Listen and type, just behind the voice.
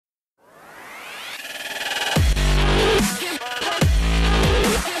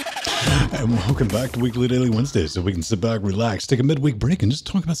and welcome back to Weekly Daily Wednesday, so we can sit back, relax, take a midweek break, and just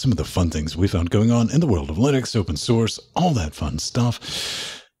talk about some of the fun things we found going on in the world of Linux, open source, all that fun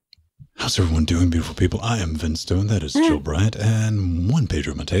stuff. How's everyone doing, beautiful people? I am Vince Stone, that is Jill Bryant, and one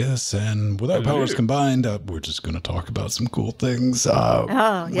Pedro Mateus, and with our powers combined, we're just going to talk about some cool things. We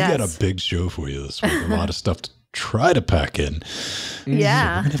got a big show for you this week, a lot of stuff to try to pack in.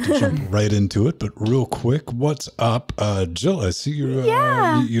 Yeah. So we're going to have to jump right into it, but real quick, what's up? Jill, I see you're,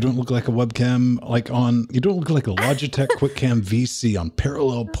 you don't look like a webcam, you don't look like a Logitech QuickCam VC on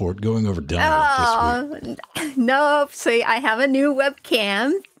parallel port going over download this week. No, so I have a new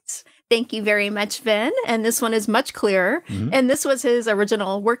webcam. Thank you very much, Vin. And this one is much clearer. And this was his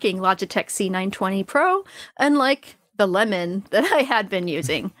original working Logitech C920 Pro, unlike the Lemon that I had been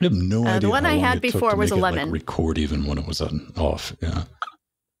using. I have no idea. The one I had before was a Lemon. Like, record even when it was off. Yeah.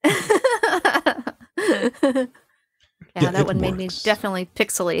 That one made me definitely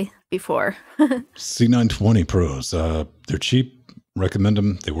pixely before. C920 Pros. They're cheap. Recommend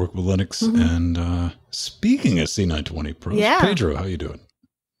them. They work with Linux. And speaking of C920 Pros, Pedro, how you doing?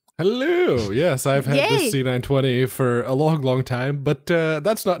 Hello. Yes, I've had this C920 for a long, long time, but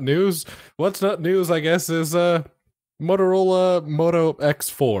that's not news. What's not news, I guess, is Motorola Moto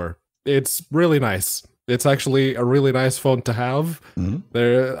X4. It's really nice. It's actually a really nice phone to have.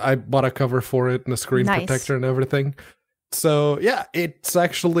 I bought a cover for it and a screen protector and everything. So yeah, it's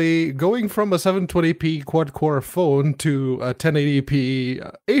actually going from a 720p quad-core phone to a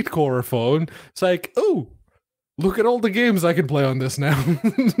 1080p 8-core phone. It's like, oh, look at all the games I can play on this now.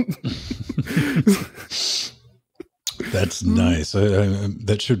 That's nice.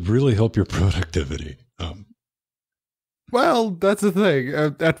 That should really help your productivity. Well, that's the thing.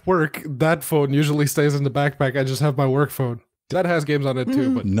 At work, that phone usually stays in the backpack. I just have my work phone. That has games on it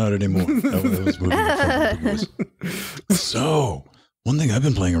too, but not anymore. That was moving from So, one thing I've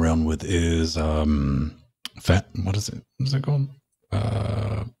been playing around with is what is it? What's it called?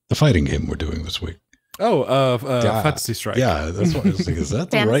 The fighting game we're doing this week. Fantasy Strike. Yeah, that's what I was thinking. Is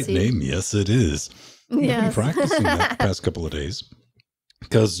that the right name? Yes, it is. I've been practicing that the past couple of days.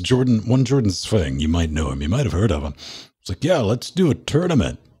 Because Jordan's thing, you might know him, you might have heard of him. It's like, yeah, let's do a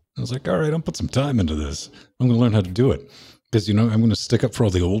tournament. I was like, all right, I'll put some time into this. I'm going to learn how to do it. Because, I'm going to stick up for all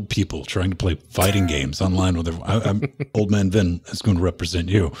the old people trying to play fighting games online with I'm old man Vin is going to represent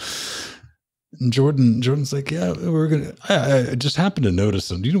you. And Jordan's like, yeah, we're going to, I just happened to notice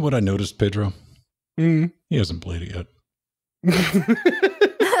him. Do you know what I noticed, Pedro? He hasn't played it yet.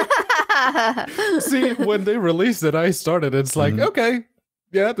 See, when they released it, I started. It's like, okay,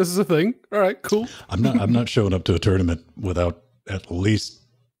 yeah, this is a thing. All right, cool. I'm not showing up to a tournament without at least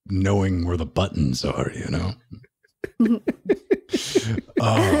knowing where the buttons are,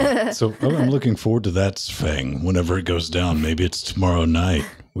 So I'm looking forward to that thing whenever it goes down. Maybe it's tomorrow night.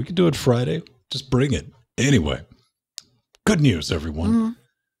 We could do it Friday. Just bring it. Anyway, good news, everyone.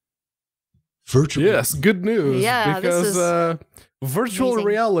 Virtual. Yes, good news. Yeah, because virtual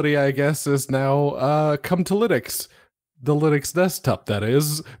reality, I guess, is now come to Linux. The Linux desktop, that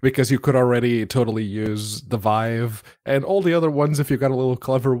is, because you could already totally use the Vive and all the other ones if you got a little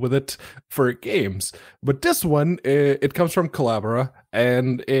clever with it for games. But this one, it comes from Collabora,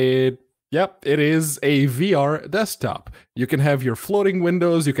 and it is a VR desktop. You can have your floating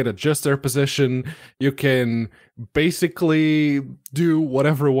windows, you can adjust their position, you can basically do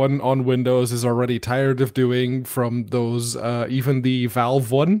whatever one on Windows is already tired of doing from those, even the Valve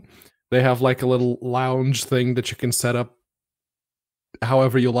one. They have like a little lounge thing that you can set up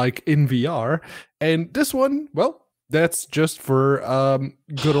however you like in VR. And this one, well, that's just for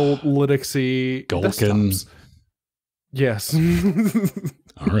good old Linuxy desktops. Yes.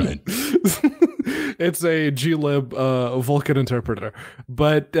 All right. It's a glib Vulkan interpreter.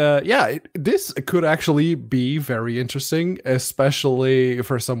 But this could actually be very interesting, especially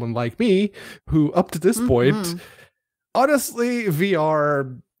for someone like me, who up to this point, honestly,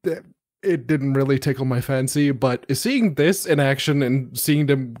 VR, it didn't really tickle my fancy, but seeing this in action and seeing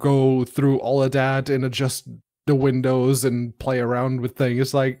them go through all of that and adjust the windows and play around with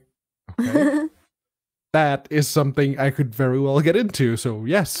things, like, okay, that is something I could very well get into. So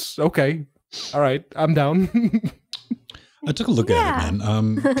yes, okay, all right, I'm down. I took a look at it, man.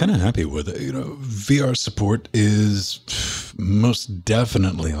 I'm kind of happy with it. VR support is most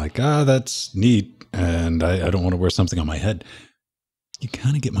definitely like, that's neat, and I don't want to wear something on my head. You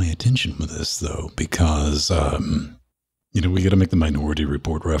kind of get my attention with this, though, because, we got to make the Minority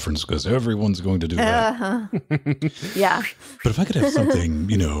Report reference because everyone's going to do that. Yeah. But if I could have something,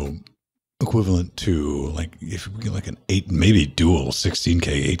 equivalent to, like, if we get like an 8, maybe dual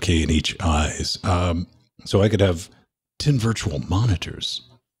 16K, 8K in each eyes, so I could have 10 virtual monitors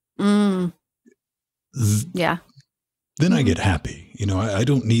Yeah. Then I get happy. You know, I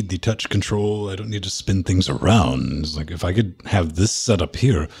don't need the touch control. I don't need to spin things around. It's like if I could have this set up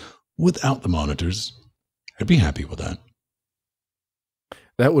here without the monitors, I'd be happy with that.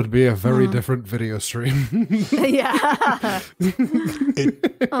 That would be a very different video stream. Yeah.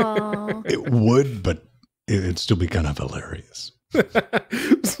 It would, but it'd still be kind of hilarious.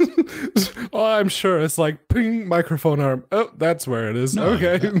 Oh, I'm sure it's like ping, microphone arm. Oh, that's where it is. No,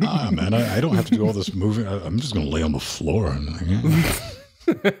 okay. Man, I don't have to do all this moving. I'm just going to lay on the floor. And,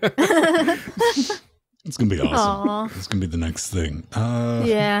 it's going to be awesome. Aww. It's going to be the next thing.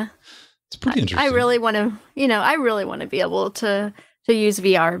 Yeah. It's pretty interesting. I really want to, I really want to be able to use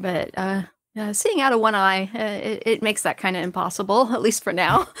VR, but seeing out of one eye, it makes that kind of impossible, at least for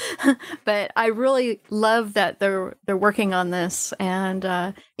now. But I really love that they're working on this and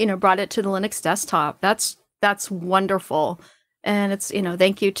brought it to the Linux desktop. That's wonderful, and it's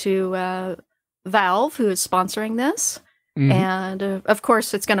thank you to Valve, who is sponsoring this, and of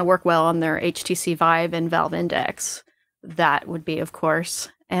course it's going to work well on their HTC Vive and Valve Index. That would be, of course,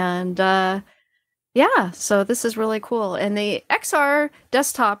 and yeah. So this is really cool, and the XR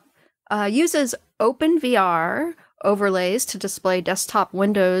desktop uses OpenVR overlays to display desktop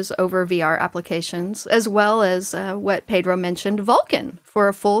windows over VR applications, as well as what Pedro mentioned, Vulkan, for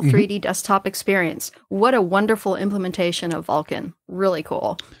a full 3D desktop experience. What a wonderful implementation of Vulkan. Really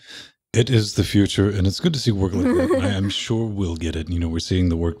cool. It is the future, and it's good to see work like that. And I'm sure we'll get it. We're seeing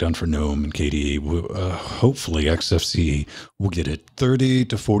the work done for GNOME and KDE. Hopefully, XFCE will get it 30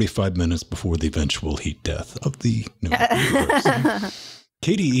 to 45 minutes before the eventual heat death of the universe.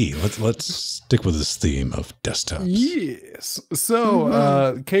 KDE, let's stick with this theme of desktops. Yes. So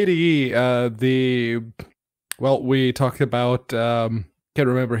KDE, we talked about, can't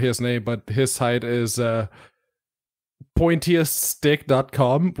remember his name, but his site is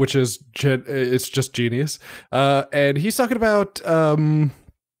pointieststick.com, which is it's just genius. And he's talking about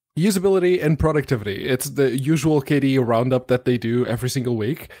usability and productivity. It's the usual KDE roundup that they do every single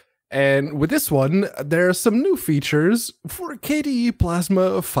week. And with this one, there are some new features for KDE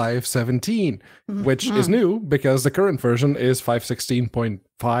Plasma 517, which is new because the current version is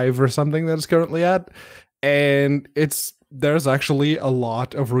 516.5 or something that it's currently at. And there's actually a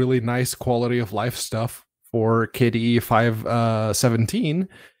lot of really nice quality of life stuff for KDE 517.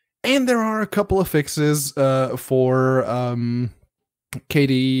 And there are a couple of fixes for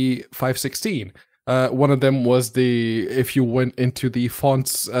KDE 516. One of them was if you went into the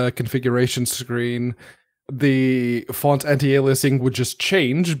fonts configuration screen, the font anti-aliasing would just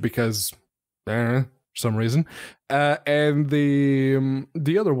change because for some reason. And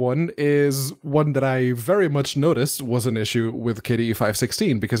the other one is one that I very much noticed was an issue with KDE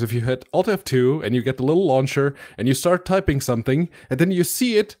 516, because if you hit Alt F2 and you get the little launcher and you start typing something, and then you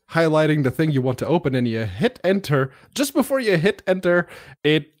see it highlighting the thing you want to open and you hit enter, just before you hit enter,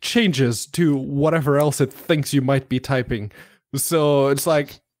 it changes to whatever else it thinks you might be typing. So it's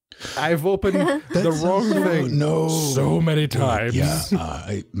like, I've opened the wrong thing so many times. Yeah,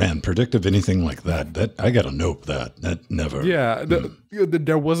 man, predictive anything like that I gotta nope that never. Yeah,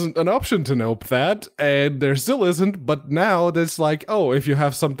 there wasn't an option to nope that, and there still isn't. But now it's like, oh, if you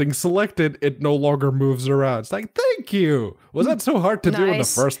have something selected, it no longer moves around. It's like, thank you. Was that so hard to do in the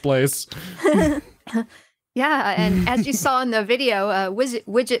first place? Yeah, and as you saw in the video,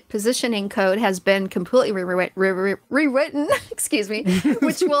 widget positioning code has been completely rewritten, excuse me,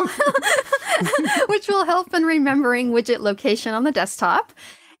 which will help in remembering widget location on the desktop.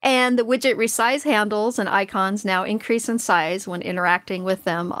 And the widget resize handles and icons now increase in size when interacting with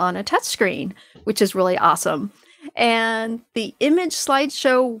them on a touchscreen, which is really awesome. And the image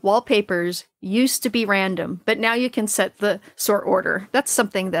slideshow wallpapers used to be random, but now you can set the sort order. That's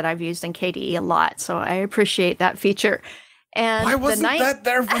something that I've used in KDE a lot, so I appreciate that feature. And why wasn't that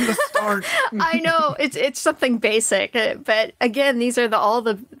there from the start? I know it's something basic, but again, these are all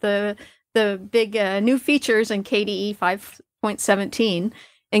the big new features in KDE 5.17.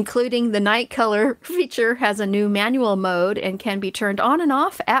 Including the night color feature has a new manual mode and can be turned on and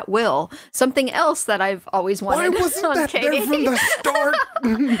off at will. Something else that I've always wanted. Why wasn't that KDE. There from the start?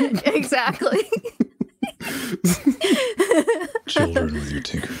 Exactly. Children with your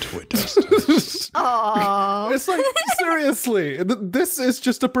Tinker Toy testers. Aww. It's like, seriously, this is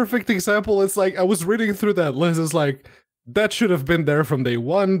just a perfect example. It's like, I was reading through that list. It's like, that should have been there from day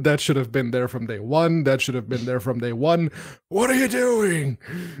one. That should have been there from day one. That should have been there from day one. What are you doing?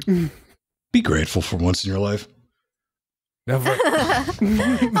 Be grateful for once in your life. Never.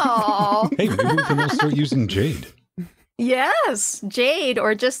 Aww. Hey, maybe we can all start using Jade. Yes, Jade,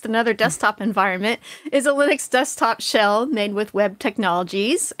 or just another desktop environment, is a Linux desktop shell made with web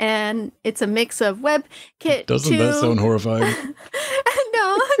technologies, and it's a mix of WebKit. Doesn't that sound horrifying?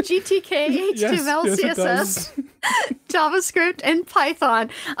 No, GTK, HTML, yes, CSS, JavaScript, and Python.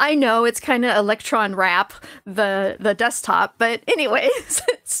 I know it's kind of Electron wrap, the desktop, but anyways,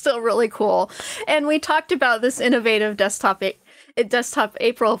 it's still really cool. And we talked about this innovative desktop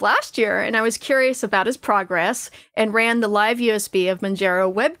April of last year, and I was curious about his progress and ran the live USB of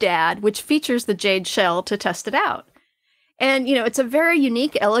Manjaro WebDAD, which features the Jade shell, to test it out. And, you know, it's a very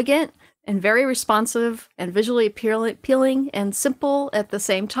unique, elegant, and very responsive and visually appealing and simple at the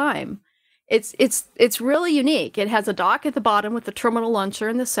same time. It's really unique. It has a dock at the bottom with the terminal launcher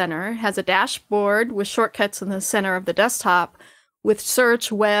in the center, has a dashboard with shortcuts in the center of the desktop with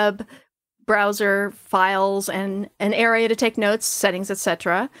search, web, browser, files, and an area to take notes, settings,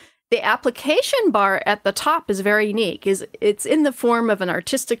 etc. The application bar at the top is very unique. It's in the form of an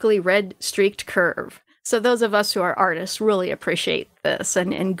artistically red streaked curve. So those of us who are artists really appreciate this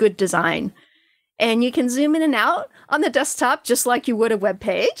and good design. And you can zoom in and out on the desktop just like you would a web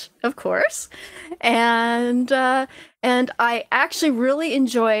page, of course. And I actually really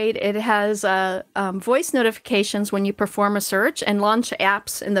enjoyed it. Has voice notifications when you perform a search and launch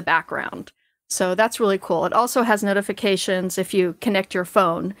apps in the background. So that's really cool. It also has notifications if you connect your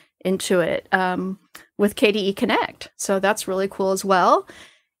phone into it with KDE Connect. So that's really cool as well.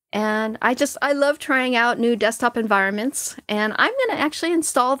 And I love trying out new desktop environments. And I'm going to actually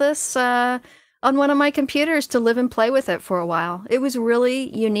install this on one of my computers to live and play with it for a while. It was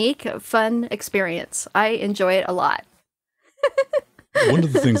really unique, fun experience. I enjoy it a lot. One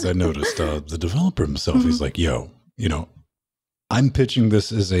of the things I noticed, the developer himself, he's like, yo, you know, I'm pitching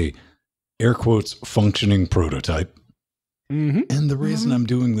this as a air quotes functioning prototype. And the reason I'm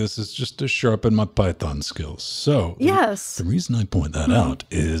doing this is just to sharpen my Python skills. So yes, the reason I point that out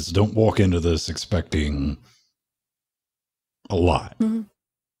is don't walk into this expecting a lot.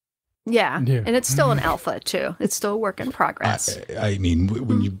 Yeah, and it's still an alpha too. It's still a work in progress. I mean,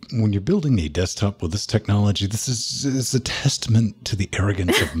 when you're building a desktop with this technology, this is a testament to the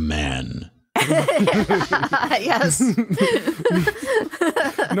arrogance of man. Yes.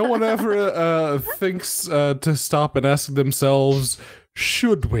 No one ever thinks to stop and ask themselves,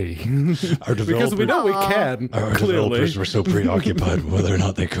 should we? Because we know we can. Our clearly. developers were so preoccupied with whether or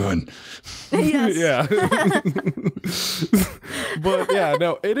not they could. Yes. Yeah. But yeah,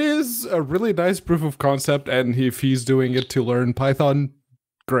 no, it is a really nice proof of concept, and if he's doing it to learn Python,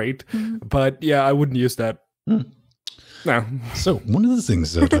 great. But yeah, I wouldn't use that. No. So one of the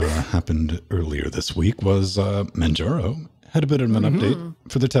things that happened earlier this week was Manjaro had a bit of an update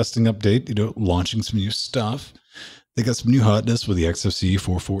for the testing update, you know, launching some new stuff. They got some new hotness with the XFCE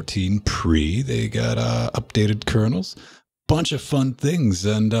 414 pre. They got updated kernels, bunch of fun things.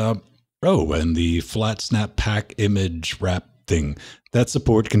 And, and the flat snap pack image wrap thing. That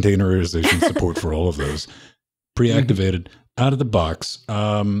support containerization support for all of those. Pre-activated out of the box.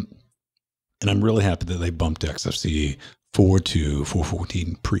 And I'm really happy that they bumped XFCE 4.2,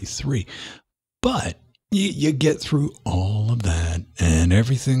 4.14 pre-3. But you get through all of that, and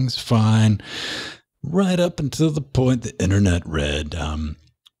everything's fine, right up until the point the internet read.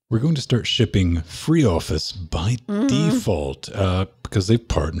 We're going to start shipping FreeOffice by default because they've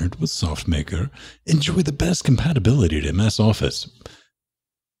partnered with SoftMaker. Enjoy the best compatibility to MS Office.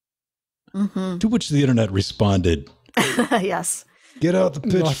 To which the internet responded, yes. Get out the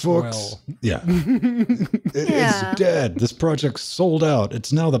pitchforks. Yeah. It's dead. This project's sold out.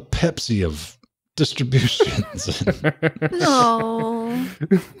 It's now the Pepsi of distributions. No.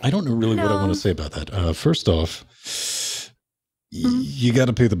 I don't know really what I want to say about that. First off, you got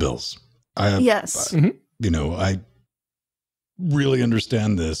to pay the bills. Yes. You know, I really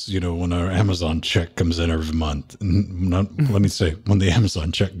understand this, you know, when our Amazon check comes in every month. Let me say, when the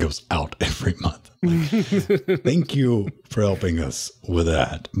Amazon check goes out every month. Like, thank you for helping us with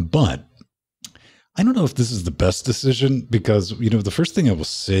that. But I don't know if this is the best decision because, you know, the first thing I will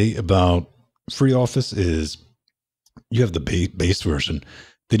say about FreeOffice is you have the base version.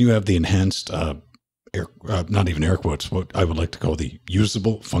 Then you have the enhanced, not even air quotes, what I would like to call the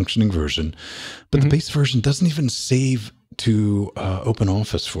usable functioning version. But the base version doesn't even save to open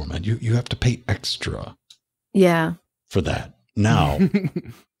office format. You have to pay extra for that. Now,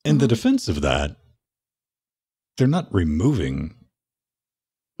 in the defense of that, they're not removing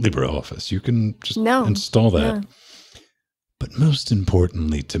LibreOffice. You can just install that. But most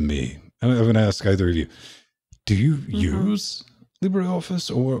importantly to me, I'm going to ask either of you, do you use LibreOffice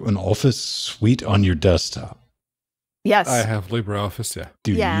or an Office suite on your desktop? Yes. I have LibreOffice,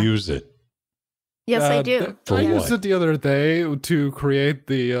 Do you use it? Yes, I do. I used it the other day to create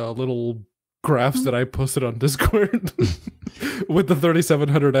the little graphs that I posted on Discord with the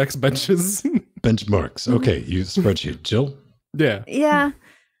 3700X benches. Benchmarks. Okay, you spreadsheet. Jill? Yeah. Yeah.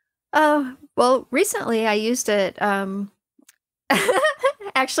 Well, recently I used it.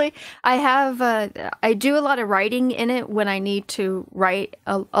 Actually, I do a lot of writing in it when I need to write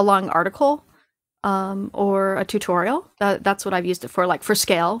a long article or a tutorial. That's what I've used it for, like for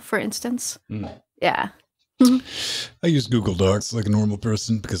scale, for instance. Yeah. I use Google Docs like a normal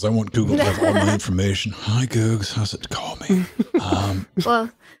person because I want Google to have all my information. Hi, Googs. How's it? Call me.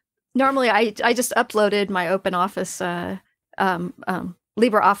 Well, normally I just uploaded my OpenOffice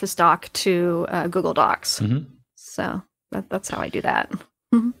LibreOffice doc to Google Docs. So that's how I do that.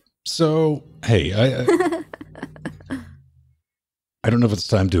 So, hey, I don't know if it's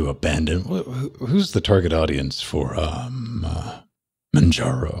time to abandon. Who's the target audience for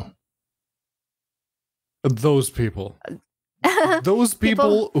Manjaro? Those people. Those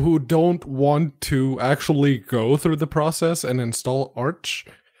people who don't want to actually go through the process and install Arch.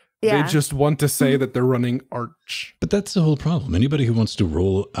 Yeah. They just want to say that they're running Arch. But that's the whole problem. Anybody who wants to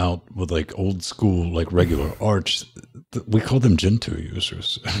roll out with like old school, like regular Arch, we call them Gentoo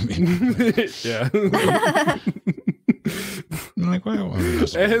users. I mean, yeah. Like, well,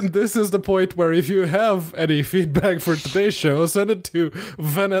 and this is the point where if you have any feedback for today's show, send it to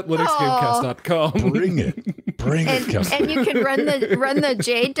ven@linuxgamecast.com. Bring it. Bring it. And you can run the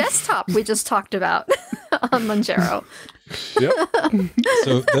Jade desktop we just talked about on Manjaro. Yep.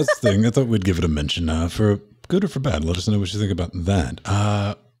 So that's the thing. I thought we'd give it a mention for good or for bad. Let us know what you think about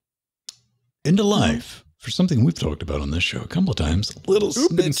that. Into life. For something we've talked about on this show a couple of times, little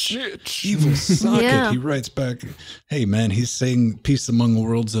Snitch, evil socket. Yeah. He writes back, hey, man, he's saying peace among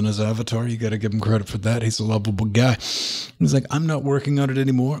worlds in his avatar. You got to give him credit for that. He's a lovable guy. He's like, I'm not working on it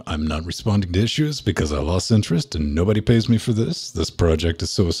anymore. I'm not responding to issues because I lost interest and nobody pays me for this. This project is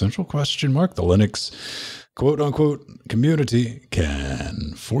so essential, ? The Linux, quote unquote, community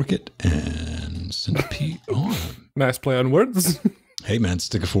can fork it and send a P on. Nice play on words. Hey, man,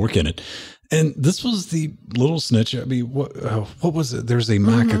 stick a fork in it. And this was the little Snitch. I mean, what was it? There's a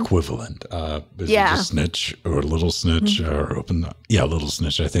Mac equivalent. Is it just Snitch or Little Snitch or Open? Yeah, Little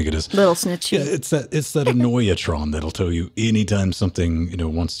Snitch. I think it is. Little Snitch. Yeah, it's that Annoyatron that'll tell you anytime something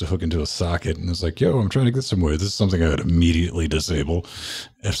wants to hook into a socket, and it's like, yo, I'm trying to get somewhere. This is something I would immediately disable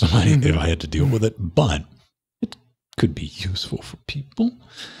if I had to deal with it. But it could be useful for people.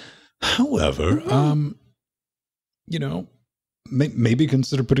 However, maybe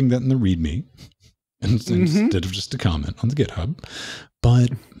consider putting that in the README instead of just a comment on the GitHub. But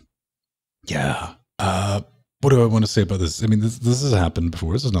yeah, what do I want to say about this? I mean, this has happened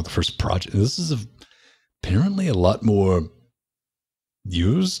before. This is not the first project. This is apparently a lot more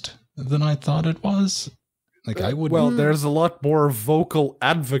used than I thought it was. Like I would. Well, there's a lot more vocal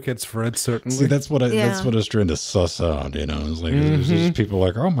advocates for it. Certainly. See, that's what I was trying to suss out. It's like there's just people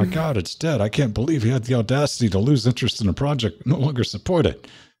like, oh my god, it's dead. I can't believe he had the audacity to lose interest in a project, no longer support it.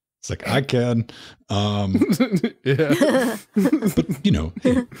 It's like I can. Yeah. But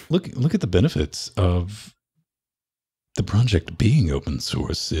hey, look at the benefits of the project being open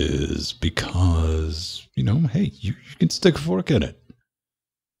source is because hey, you can stick a fork in it.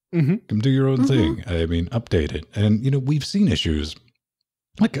 Come do your own thing. I mean, update it. And, we've seen issues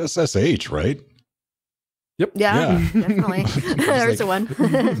like SSH, right? Yep. Yeah. Definitely. There's one.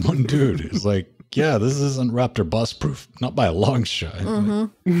 One dude is like, yeah, this isn't Raptor bus proof. Not by a long shot.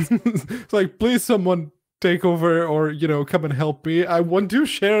 It's like, please someone take over or, come and help me. I want to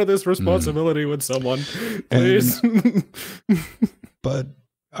share this responsibility with someone. Please. But...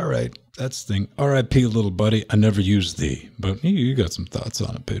 all right, that's the thing. R.I.P. little buddy. I never used thee, but you got some thoughts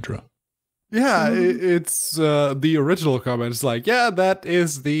on it, Pedro. Yeah, it's the original comment. It's like, yeah, that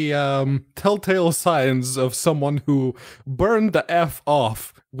is the telltale signs of someone who burned the F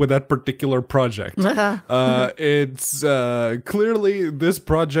off with that particular project. It's clearly this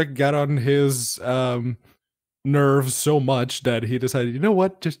project got on his nerves so much that he decided, you know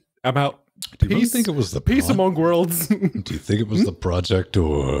what, just I'm out. Do you think it was the peace among worlds? Do you think it was the project,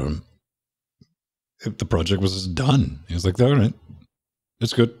 or if the project was done? He was like, all right,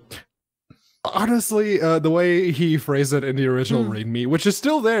 it's good. Honestly, the way he phrased it in the original README, which is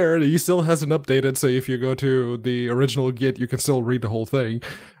still there, he still hasn't updated. So if you go to the original Git, you can still read the whole thing.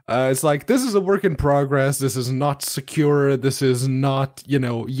 It's like, this is a work in progress. This is not secure. This is not,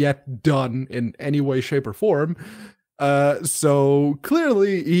 yet done in any way, shape, or form. So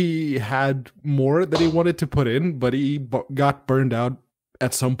clearly he had more that he wanted to put in, but he got burned out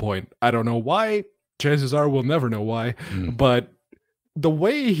at some point. I don't know why. Chances are we'll never know why. But the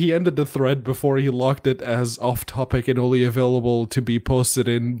way he ended the thread before he locked it as off-topic and only available to be posted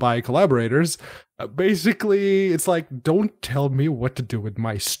in by collaborators, basically, it's like, don't tell me what to do with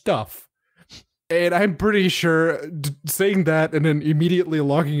my stuff. And I'm pretty sure saying that and then immediately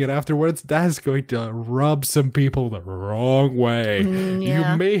logging it afterwards, that's going to rub some people the wrong way. You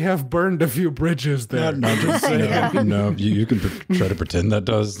may have burned a few bridges there. No, you can try to pretend that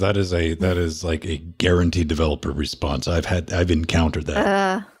does. That is like a guaranteed developer response. I've encountered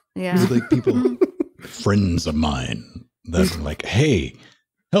that. It's like people, friends of mine, that are like, hey,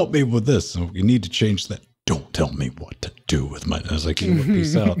 help me with this. So you need to change that. Don't tell me what to do with my. I was like, you know,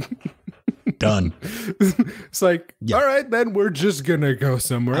 peace out. Done. It's like, all right, then we're just gonna go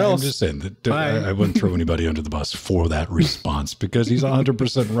somewhere else. I'm just saying that I wouldn't throw anybody under the bus for that response because he's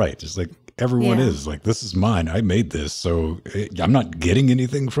 100% right. It's like everyone is like, this is mine. I made this, so I'm not getting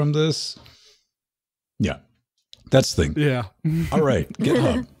anything from this. Yeah, that's the thing. Yeah. All right,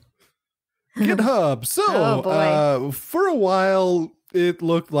 GitHub. GitHub. So for a while, it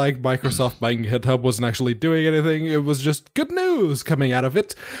looked like Microsoft buying GitHub wasn't actually doing anything. It was just good news coming out of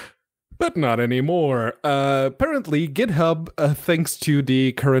it. But not anymore. Apparently, GitHub, thanks to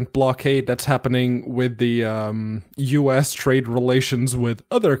the current blockade that's happening with the US trade relations with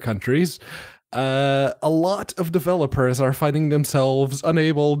other countries, a lot of developers are finding themselves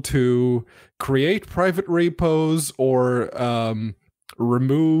unable to create private repos or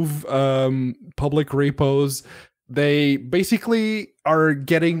remove public repos. They basically are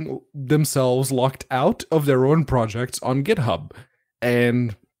getting themselves locked out of their own projects on GitHub.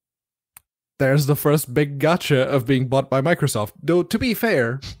 And there's the first big gotcha of being bought by Microsoft. Though, to be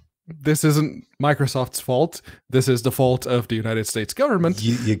fair, this isn't Microsoft's fault. This is the fault of the United States government.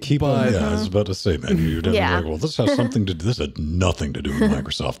 You keep on, I was about to say, man, you're like, well, this has something to do, this had nothing to do with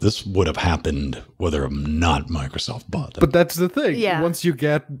Microsoft. This would have happened whether or not Microsoft bought them. But that's the thing. Yeah. Once you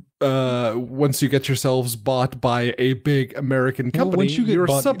get yourselves bought by a big American company, you're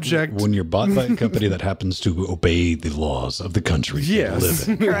subject. When you're bought by a company that happens to obey the laws of the country you live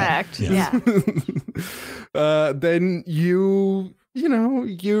in. Correct. Yeah. Then you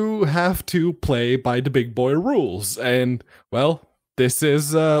have to play by the big boy rules. And, well, this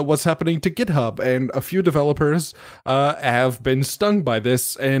is what's happening to GitHub. And a few developers have been stung by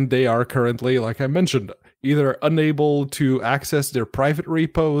this, and they are currently, like I mentioned, either unable to access their private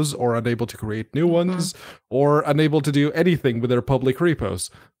repos or unable to create new ones or unable to do anything with their public repos.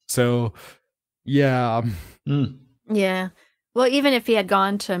 So, yeah. Yeah. Well, even if he had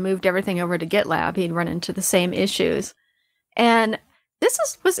moved everything over to GitLab, he'd run into the same issues. And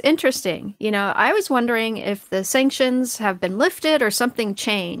this was interesting. You know, I was wondering if the sanctions have been lifted or something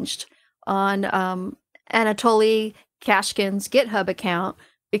changed on Anatoly Kashkin's GitHub account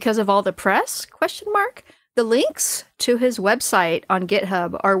because of all the press, ? The links to his website on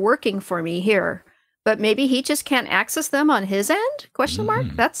GitHub are working for me here, but maybe he just can't access them on his end? ?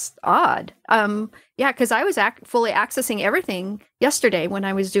 That's odd. Yeah, because I was fully accessing everything yesterday when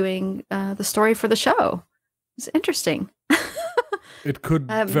I was doing the story for the show. It's interesting. It could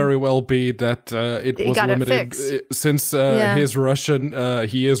very well be that it was limited since he's Russian.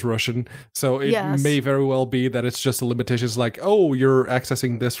 He is Russian, so it may very well be that it's just a limitation. It's like, oh, you're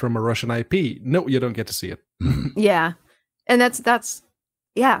accessing this from a Russian IP. No, you don't get to see it. Yeah, and that's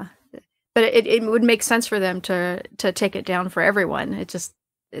yeah, but it would make sense for them to take it down for everyone. It's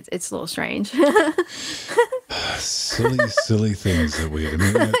a little strange. silly things that we. I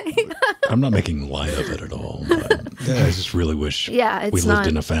mean, I'm not making light of it at all. But I just really wish we lived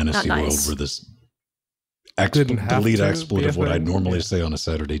in a fantasy world where this delete expletive, what I'd normally say on a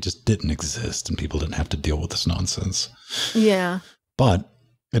Saturday, just didn't exist, and people didn't have to deal with this nonsense. Yeah, but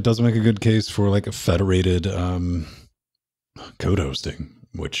it does make a good case for like a federated code hosting,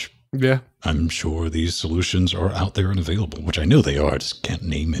 which. Yeah, I'm sure these solutions are out there and available, which I know they are. I just can't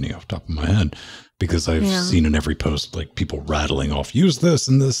name any off the top of my head because I've seen in every post like people rattling off, use this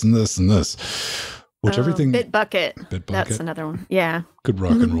and this and this and this, which everything. Bitbucket. That's another one. Yeah. Good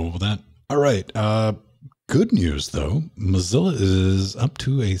rock and roll with that. All right. Good news though. Mozilla is up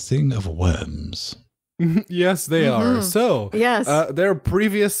to a thing of webs. Yes, they are. So, their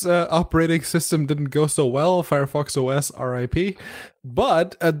previous operating system didn't go so well, Firefox OS RIP,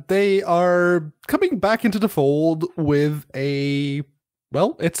 but they are coming back into the fold with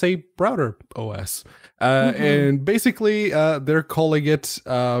it's a browser OS. And basically, they're calling it,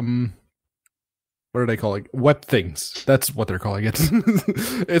 what are they calling it? Webthings. That's what they're calling it.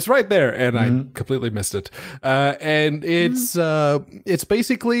 It's right there, and I completely missed it. And it's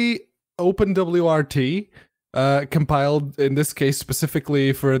basically OpenWRT, compiled in this case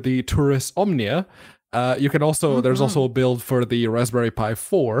specifically for the Tourist Omnia, You can also, there's also a build for the Raspberry Pi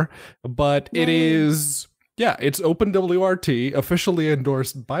 4, but it is, it's OpenWRT, officially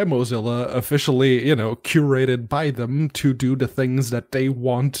endorsed by Mozilla, officially, curated by them to do the things that they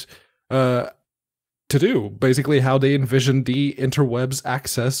want to do. Basically how they envision the interwebs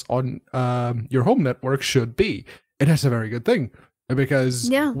access on your home network should be. And that's a very good thing. Because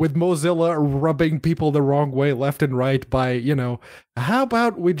with Mozilla rubbing people the wrong way left and right by, how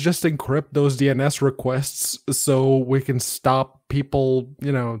about we just encrypt those DNS requests so we can stop people,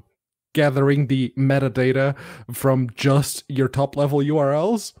 gathering the metadata from just your top level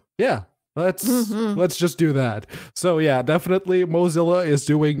URLs? Yeah, let's just do that. So yeah, definitely Mozilla is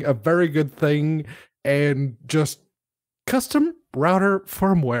doing a very good thing, and just custom router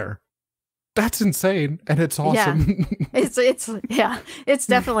firmware. That's insane, and it's awesome. Yeah, it's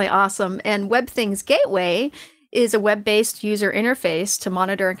definitely awesome. And Webthings Gateway is a web-based user interface to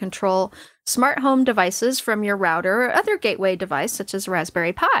monitor and control smart home devices from your router or other gateway device, such as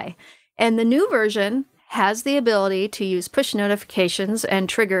Raspberry Pi. And the new version has the ability to use push notifications and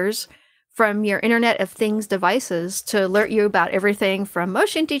triggers from your Internet of Things devices to alert you about everything from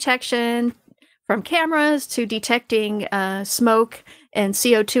motion detection, from cameras to detecting smoke and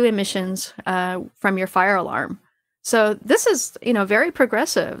CO2 emissions from your fire alarm. So this is, very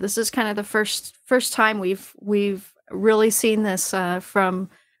progressive. This is kind of the first time we've really seen this from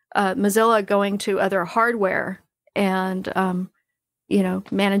Mozilla going to other hardware and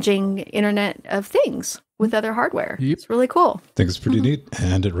managing Internet of Things with other hardware. Yep. It's really cool. I think it's pretty neat,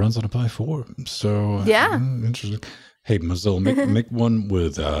 and it runs on a Pi 4. So interesting. Hey, Mozilla, make one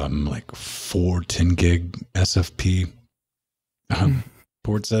with like 4 10 gig SFP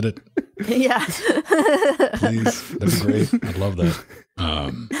ports edit. Yeah. Please. That'd be great. I'd love that.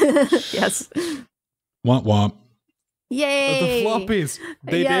 Yes. Womp womp. Yay. The Floppies.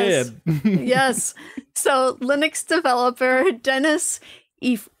 They did. Yes. So Linux developer Denis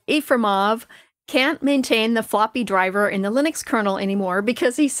Efremov can't maintain the floppy driver in the Linux kernel anymore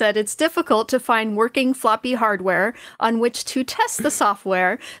because he said it's difficult to find working floppy hardware on which to test the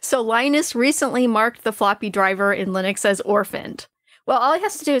software. So Linus recently marked the floppy driver in Linux as orphaned. Well, all he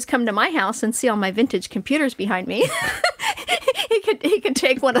has to do is come to my house and see all my vintage computers behind me. he could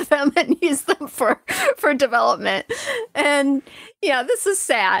take one of them and use them for development. And yeah, this is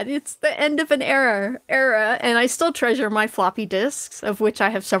sad. It's the end of an era, and I still treasure my floppy disks, of which I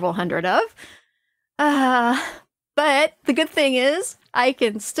have several hundred of. But the good thing is I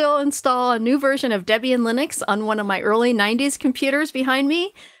can still install a new version of Debian Linux on one of my early 90s computers behind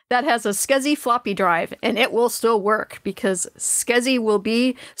me that has a SCSI floppy drive, and it will still work because SCSI will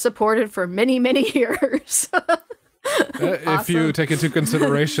be supported for many, many years. If you take into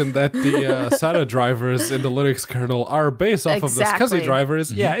consideration that the SATA drivers in the Linux kernel are based off of the SCSI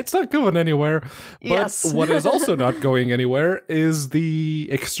drivers, it's not going anywhere. But what is also not going anywhere is the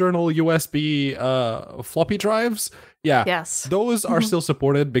external USB floppy drives. Yeah, those are still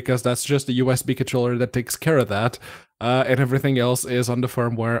supported because that's just a USB controller that takes care of that. And everything else is on the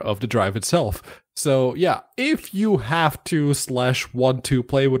firmware of the drive itself. So yeah, if you have to / want to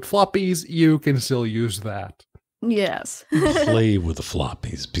play with floppies, you can still use that. Yes. Play with the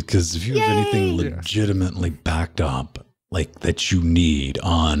floppies, because if you have anything legitimately backed up, like that you need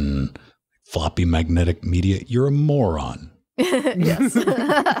on floppy magnetic media, you're a moron. Yes.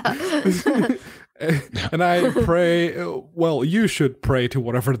 And I pray, well, you should pray to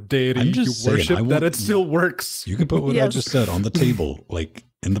whatever deity you worship that it still works. You can put what I just said on the table, like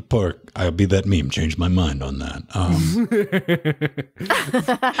in the park. I'll be that meme. Change my mind on that.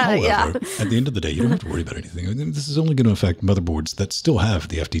 However, at the end of the day, you don't have to worry about anything. This is only going to affect motherboards that still have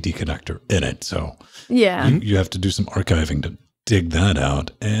the FTD connector in it. So you have to do some archiving to dig that out.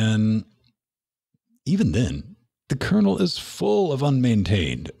 And even then, the kernel is full of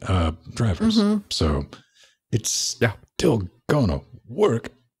unmaintained drivers. So it's still going to work.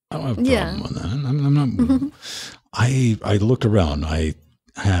 I don't have a problem with that. I'm not. I look around. I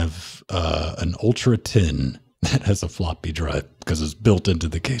have an Ultra 10 that has a floppy drive because it's built into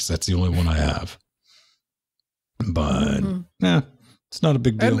the case. That's the only one I have. But it's not a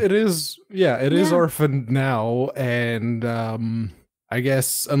big deal. And it is, it is orphaned now. And I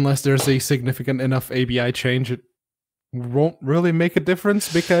guess unless there's a significant enough ABI change, it won't really make a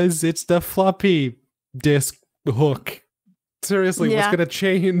difference because it's the floppy disk hook. Seriously, what's going to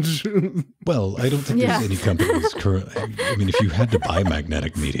change? Well, I don't think there's any companies currently. I mean, if you had to buy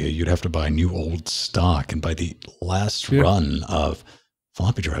magnetic media, you'd have to buy new old stock. And by the last run of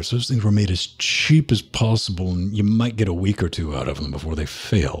floppy drives, those things were made as cheap as possible. And you might get a week or two out of them before they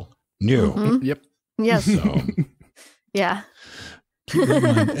fail. New. Yep. Yes. So, yeah. Keep that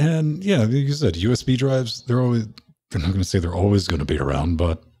in mind. And yeah, like you said, USB drives, they're not going to say they're always going to be around,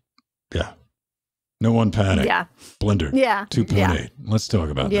 but yeah. No one panic. Yeah. Blender 2.8. Yeah. Let's talk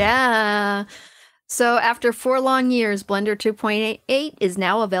about that. Yeah. So after 4 long years, Blender 2.8 is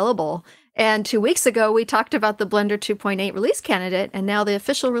now available. And 2 weeks ago, we talked about the Blender 2.8 release candidate, and now the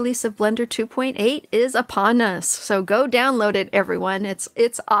official release of Blender 2.8 is upon us. So go download it, everyone.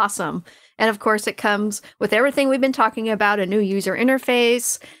 It's awesome. And of course, it comes with everything we've been talking about, a new user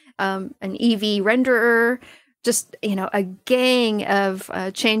interface, an EV renderer, just, a gang of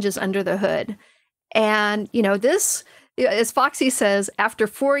changes under the hood. And, this, as Foxy says, after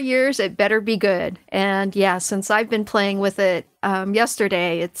 4 years, it better be good. And yeah, since I've been playing with it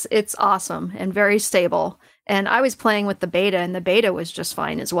yesterday, it's awesome and very stable. And I was playing with the beta, and the beta was just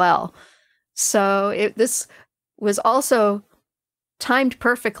fine as well. So this was also timed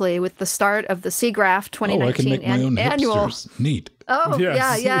perfectly with the start of the SIGGRAPH 2019 I can make my own annual. Hipsters. Neat. Oh,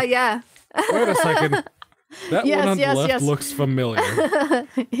 yes. yeah. Wait a second. That one on the left looks familiar.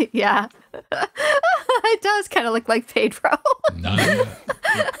 Yeah. It does kind of look like Pedro. Nice.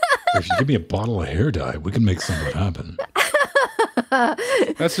 If you give me a bottle of hair dye, we can make something happen.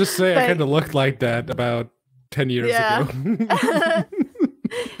 Let's just say I kind of looked like that about 10 years ago.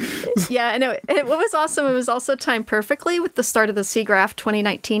 Yeah, and what was awesome, it was also timed perfectly with the start of the SIGGRAPH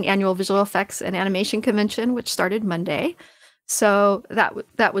 2019 Annual Visual Effects and Animation Convention, which started Monday. So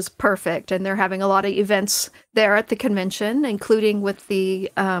that was perfect, and they're having a lot of events there at the convention, including with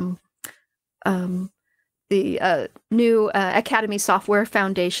the new Academy Software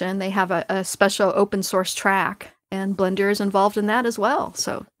Foundation. They have a special open source track, and Blender is involved in that as well.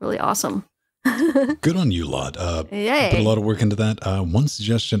 So really awesome. Good on you, lot. Yay. Put a lot of work into that. One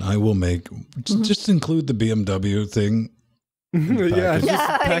suggestion I will make: just include the BMW thing. Just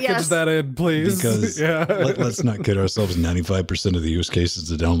package that in, please. Because let's not kid ourselves. 95% of the use cases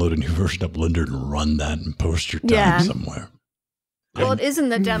to download a new version of Blender and run that and post your time somewhere. Well, it is in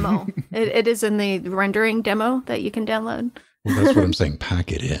the demo. It is in the rendering demo that you can download. Well, that's what I'm saying.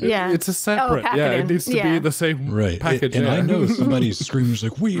 Pack it in. Yeah, it's a separate. It needs to be the same package. And I know somebody's screaming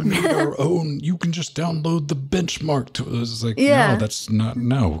like, "We made our own. You can just download the benchmark." It's like, no, that's not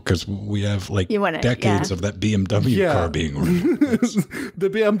because we have decades of that BMW car being released. The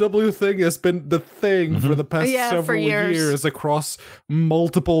BMW thing has been the thing for the past several years across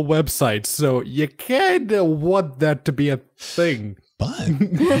multiple websites. So you kind of want that to be a thing. But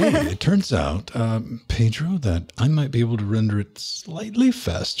hey, it turns out, Pedro, that I might be able to render it slightly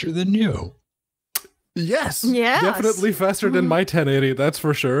faster than you. Yes, definitely faster than my 1080, that's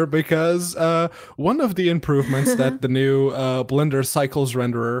for sure, because one of the improvements that the new Blender Cycles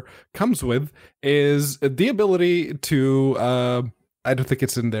renderer comes with is the ability to... I don't think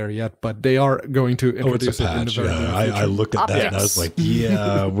it's in there yet, but they are going to introduce it in the very near future. I looked at that and I was like,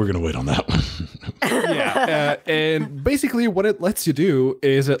 we're going to wait on that one. And basically what it lets you do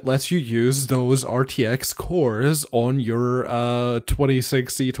is it lets you use those RTX cores on your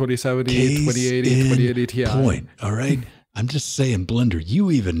 2060, 2070, 2080, 2080 Ti. Point, all right? I'm just saying, Blender, you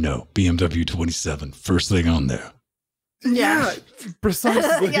even know BMW 27, first thing on there. Yeah,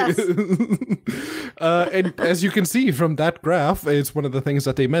 precisely. And as you can see from that graph, it's one of the things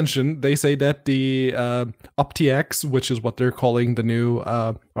that they mentioned. They say that the UpTX, which is what they're calling the new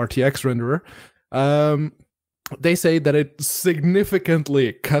RTX renderer, they say that it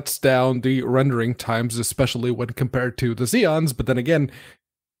significantly cuts down the rendering times, especially when compared to the Xeons. But then again,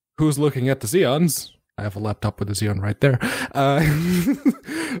 who's looking at the Xeons? I have a laptop with a Xeon right there.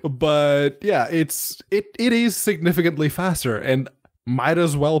 But yeah, it is significantly faster, and might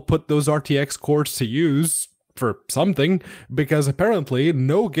as well put those RTX cores to use for something, because apparently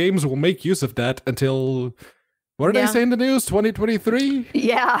no games will make use of that until, what did I say in the news, 2023?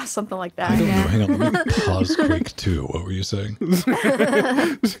 Yeah, something like that. I don't know. Hang on, let me pause Quake 2. What were you saying?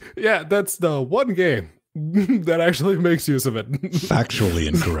 Yeah, that's the one game that actually makes use of it. Factually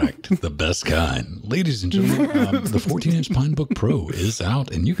incorrect. The best kind. Ladies and gentlemen, the 14-inch Pinebook Pro is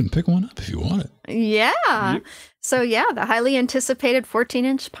out, and you can pick one up if you want it. Yeah. Yep. So yeah, the highly anticipated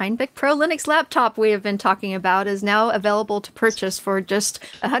 14-inch Pinebook Pro Linux laptop we have been talking about is now available to purchase for just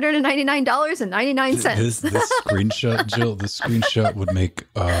 $199.99. This screenshot, Jill, this screenshot would make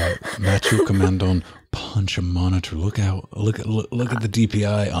Macho Commandon punch a monitor. Look at the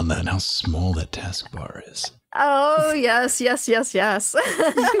DPI on that and how small that taskbar is. Oh, yes.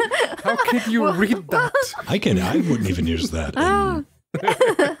 How can you read that? I wouldn't even use that.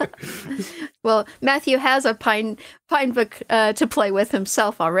 Well, Matthew has a Pinebook to play with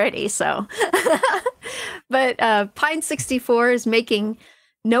himself already, so. But Pine64 is making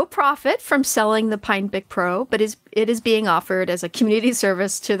no profit from selling the Pinebook Pro, but it is being offered as a community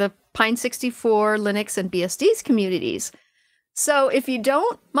service to the Pine 64, Linux, and BSD's communities. So if you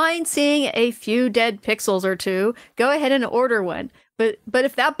don't mind seeing a few dead pixels or two, go ahead and order one. But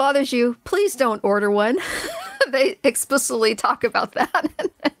if that bothers you, please don't order one. They explicitly talk about that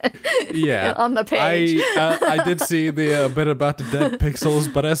on the page. I did see the bit about the dead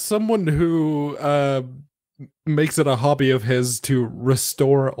pixels, but as someone who makes it a hobby of his to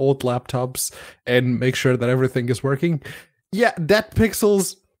restore old laptops and make sure that everything is working, dead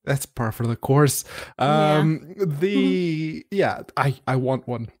pixels, that's par for the course. I want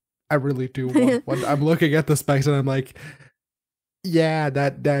one. I really do want one. I'm looking at the specs and I'm like, yeah,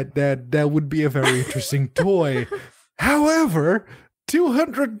 that would be a very interesting toy. However,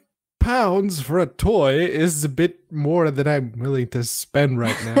 £200 for a toy is a bit more than I'm willing to spend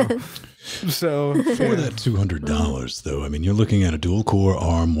right now. So for that $200, though, I mean, you're looking at a dual-core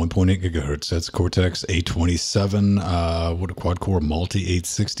ARM 1.8 gigahertz. That's Cortex A27. What a quad-core multi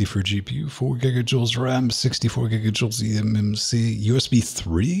 860 for GPU, 4 gigajoules RAM, 64 gigajoules eMMC, USB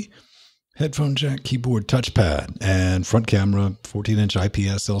 3. Headphone jack, keyboard, touchpad, and front camera, 14-inch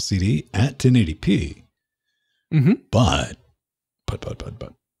IPS LCD at 1080p. Mm-hmm. But,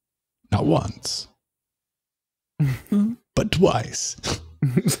 not once, but twice.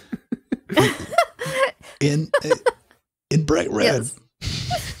 in bright red.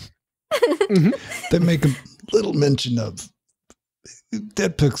 Yes. They make a little mention of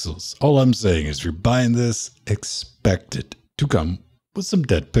dead pixels. All I'm saying is if you're buying this, expect it to come with some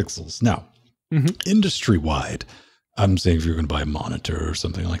dead pixels. Now, industry-wide, I'm saying if you're going to buy a monitor or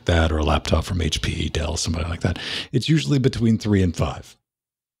something like that, or a laptop from HP, Dell, somebody like that, it's usually between 3 and 5.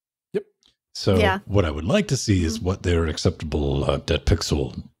 Yep. So what I would like to see is what their acceptable dead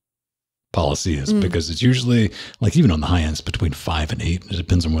pixel policy is, because it's usually, like even on the high ends, between 5 and 8. It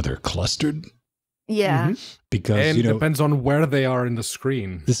depends on where they're clustered. Yeah. Because, and depends on where they are in the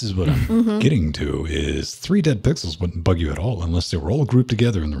screen. This is what I'm getting to, is 3 dead pixels wouldn't bug you at all unless they were all grouped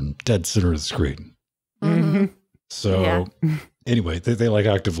together in the dead center of the screen. So anyway, they like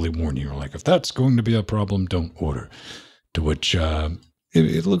actively warn you, like, if that's going to be a problem, don't order. To which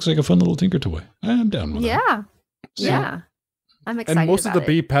it looks like a fun little tinker toy. I'm down with that. Yeah. I'm excited. And most of the it.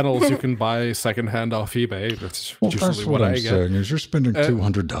 B panels you can buy secondhand off eBay. That's usually what I'm I get. saying is you're spending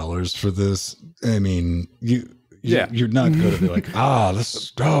 $200 for this. I mean, you're not going to be like, let's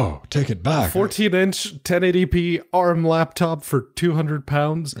go, take it back. 14-inch 1080p ARM laptop for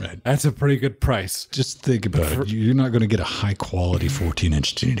 £200. Right. That's a pretty good price. Just think about it. You're not going to get a high-quality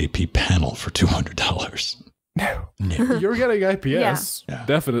 14-inch 1080p panel for $200. No. You're getting IPS,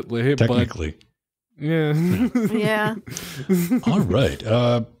 definitely. Technically. But yeah. All right.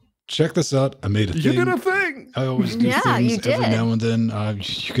 Check this out. I made a thing. You did a thing. I always do things every now and then.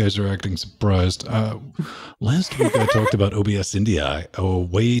 You guys are acting surprised. Last week I talked about OBS-NDI, a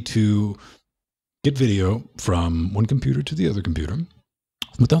way to get video from one computer to the other computer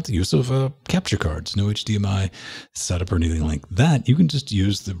without the use of capture cards. No HDMI setup or anything like that. You can just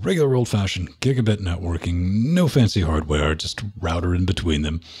use the regular old-fashioned gigabit networking, no fancy hardware, just router in between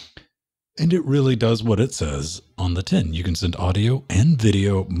them. And it really does what it says on the tin. You can send audio and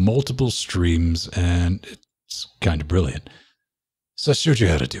video, multiple streams, and it's kind of brilliant. So I showed you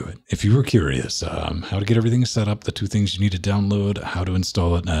how to do it. If you were curious, how to get everything set up, the 2 things you need to download, how to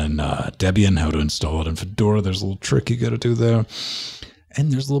install it, and Debian, how to install it in Fedora. There's a little trick you got to do there. And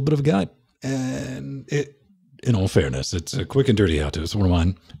there's a little bit of a guide. And in all fairness, it's a quick and dirty how-to. It's one of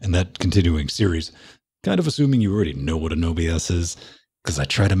mine. And that continuing series, kind of assuming you already know what an OBS is, because I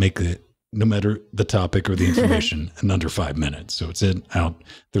try to make it, no matter the topic or the information, in under 5 minutes. So it's out.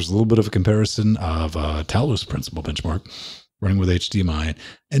 There's a little bit of a comparison of Talos principal benchmark running with HDMI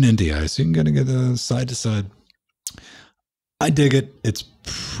and NDI. So you can kind of get a side to side. I dig it. It's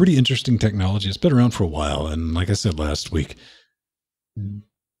pretty interesting technology. It's been around for a while. And like I said last week,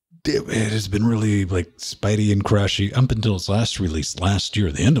 it has been really like spidey and crashy up until its last release last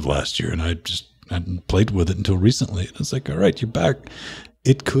year, the end of last year. And I just hadn't played with it until recently. And it's like, all right, you're back.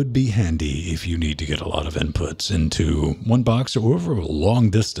 It could be handy if you need to get a lot of inputs into one box or over a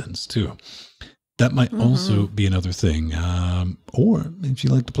long distance too. That might also be another thing. Or if you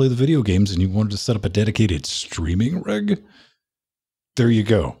like to play the video games and you wanted to set up a dedicated streaming rig, there you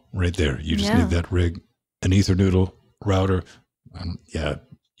go, right there. You just need that rig, an Ethernoodle router.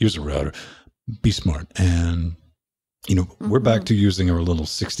 Use a router. Be smart. And, we're back to using our little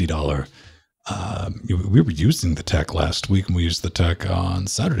 $60 we were using the tech last week, and we used the tech on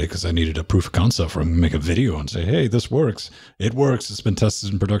Saturday because I needed a proof of concept for him to make a video and say, hey, this works. It works. It's been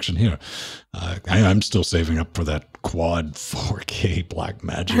tested in production here. I'm still saving up for that quad 4K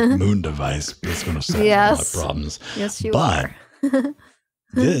Blackmagic Moon device. It's going to solve a lot of problems. Yes, you are.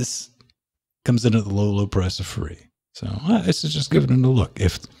 This comes in at the low price of free. So I suggest giving it a look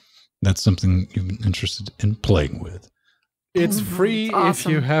if that's something you've been interested in playing with. It's free if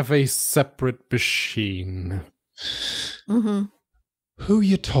you have a separate machine. Who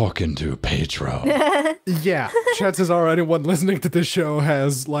you talking to, Pedro? Yeah, chances are anyone listening to this show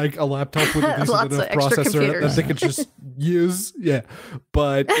has like a laptop with a decent enough processor that they could just use. Yeah,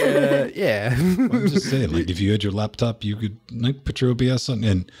 but yeah. Well, I'm just saying, like, if you had your laptop, you could like put your OBS on.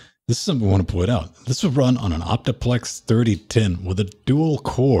 And this is something we want to point out. This would run on an Optiplex 3010 with a dual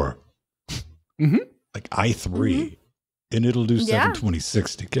core, like i3. And it'll do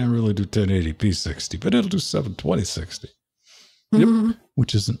 720/60. Can't really do 1080p 60, but it'll do 720/60. Yep.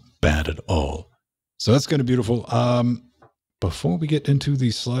 Which isn't bad at all. So that's kind of beautiful. Before we get into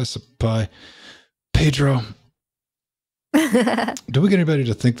the slice of pie, Pedro, do we get anybody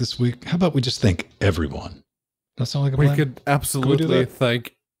to think this week? How about we just thank everyone? That's all I can We could absolutely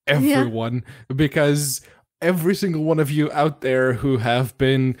thank everyone because every single one of you out there who have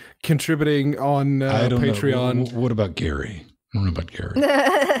been contributing on Patreon. What about Gary? I don't know about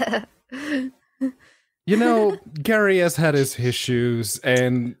Gary. You know, Gary has had his issues,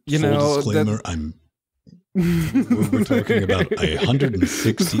 and you Full know, disclaimer, we're talking about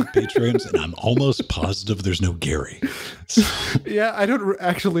 160 Patreons, and I'm almost positive there's no Gary. So, yeah, I don't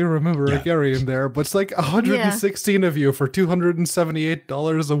actually remember a Gary in there, but it's like 116 of you for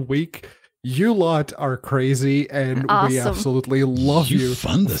 $278 a week. You lot are crazy, and we absolutely love you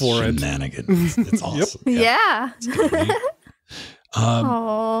fund this for shenanigans. It's awesome. Yeah.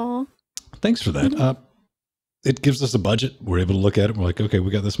 Thanks for that. It gives us a budget. We're able to look at it. We're like, okay,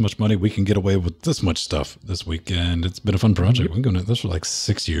 we got this much money. We can get away with this much stuff this week, and it's been a fun project. We've been doing this for like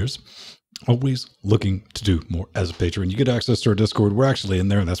 6 years. Always looking to do more as a patron. You get access to our Discord. We're actually in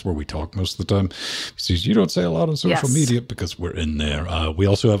there, and that's where we talk most of the time. See, you don't say a lot on social media because we're in there. We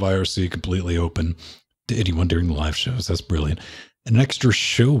also have IRC completely open to anyone during the live shows. That's brilliant. An extra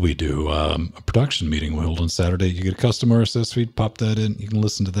show we do, a production meeting we hold on Saturday. You get a custom RSS feed, pop that in. You can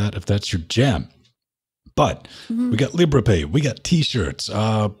listen to that if that's your jam. But we got LibrePay. We got T-shirts.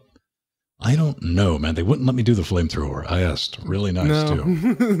 I don't know, man. They wouldn't let me do the flamethrower. I asked. Really nice,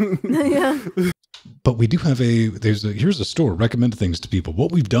 too. Yeah. But we do have here's a store, recommend things to people.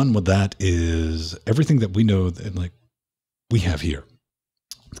 What we've done with that is everything that we know that, like, we have here.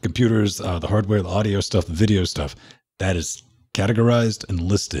 The computers, the hardware, the audio stuff, the video stuff, that is categorized and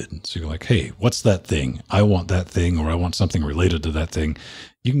listed. So you're like, hey, what's that thing? I want that thing, or I want something related to that thing.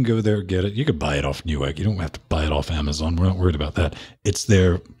 You can go there, get it. You could buy it off Newegg. You don't have to buy it off Amazon. We're not worried about that. It's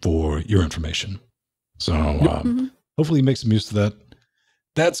there for your information. So hopefully you make some use of that.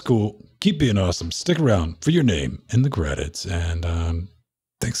 That's cool. Keep being awesome. Stick around for your name in the credits. And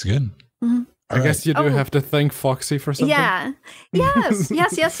thanks again. I guess you do have to thank Foxy for something. Yeah. Yes.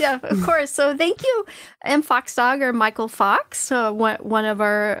 Of course. So thank you, M. Foxdog, or Michael Fox, one of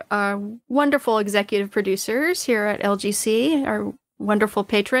our wonderful executive producers here at LGC, our wonderful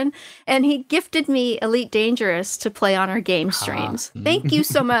patron, and he gifted me Elite Dangerous to play on our game streams. Thank you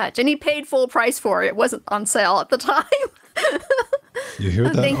so much. And he paid full price for it. It wasn't on sale at the time. You hear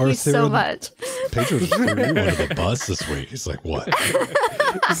that? Thank you so much. Pedro just threw you under the bus this week. He's like, what?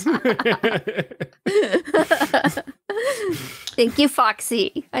 Thank you,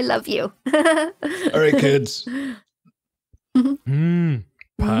 Foxy. I love you. All right, kids.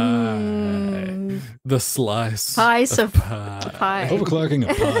 Pie. The slice. Pies of pie. Overclocking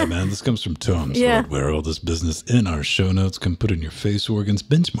a pie, man. This comes from Tom's Hardware. All this business in our show notes. Come put in your face organs.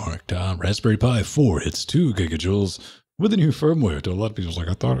 Benchmarked. Raspberry Pi 4 hits 2 gigajoules with the new firmware. To a lot of people's like,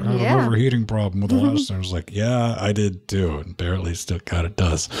 I thought it had an overheating problem with the last one. I was like, yeah, I did too. And apparently still kind of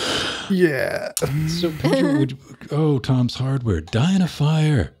does. Yeah. So Pedro, Tom's Hardware, die in a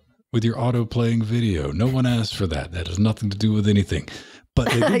fire with your auto playing video. No one asked for that. That has nothing to do with anything. But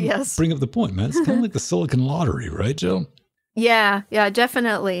they did bring up the point, man. It's kind of like the Silicon Lottery, right, Jill? Yeah,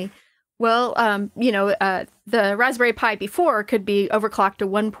 definitely. Well, the Raspberry Pi before could be overclocked to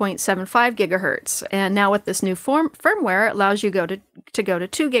 1.75 gigahertz. And now with this new firmware, it allows you to go to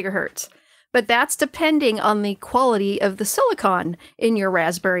 2 gigahertz. But that's depending on the quality of the silicon in your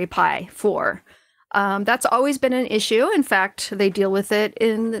Raspberry Pi 4. That's always been an issue. In fact, they deal with it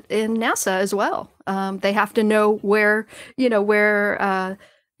in NASA as well. They have to know where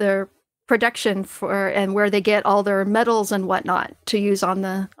the production for, and where they get all their metals and whatnot to use on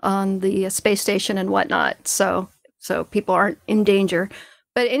the space station and whatnot. So people aren't in danger.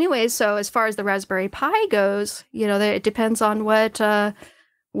 But anyway, so as far as the Raspberry Pi goes, you know, it depends on what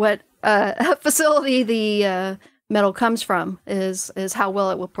facility the metal comes from is how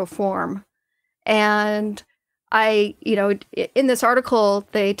well it will perform. And you know, in this article,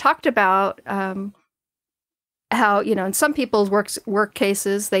 they talked about how, you know, in some people's work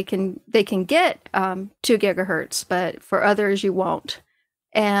cases, they can get 2 gigahertz, but for others you won't.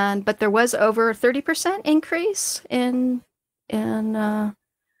 But there was over 30% increase in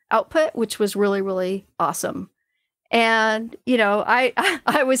output, which was really, really awesome. And, you know,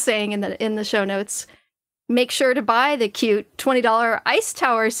 I was saying in the show notes, make sure to buy the cute $20 Ice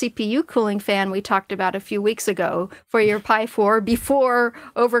Tower CPU cooling fan we talked about a few weeks ago for your Pi 4 before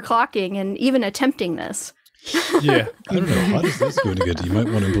overclocking and even attempting this. Yeah. I don't know. How does this going to get? You might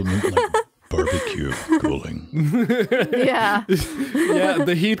want to implement like barbecue cooling. Yeah. Yeah,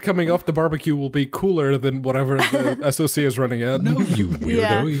 the heat coming off the barbecue will be cooler than whatever the SoC is running at. No, you weirdo.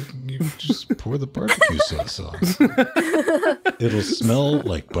 Yeah. You just pour the barbecue sauce on. It'll smell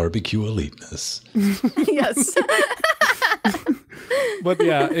like barbecue eliteness. Yes. But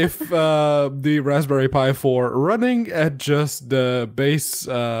yeah, if the Raspberry Pi 4 running at just the base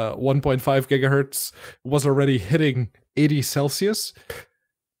 1.5 gigahertz was already hitting 80 Celsius,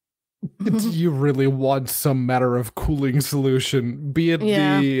 you really want some matter of cooling solution, be it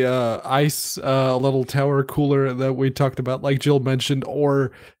the ice little tower cooler that we talked about, like Jill mentioned,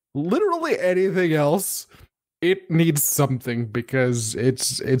 or literally anything else. It needs something because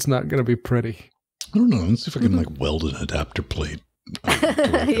it's not going to be pretty. I don't know. Let's see if I can like weld an adapter plate to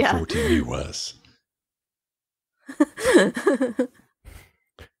like a 14 US.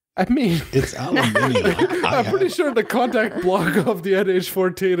 I mean, it's aluminium. I'm pretty sure the contact block of the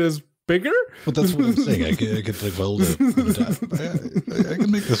NH14 is bigger. But that's what I'm saying. I could like weld it. I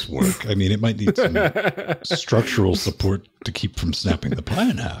can make this work. I mean, it might need some structural support to keep from snapping the Pi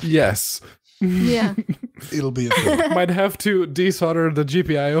in half. Yes. Yeah. It'll be a thing. Might have to desolder the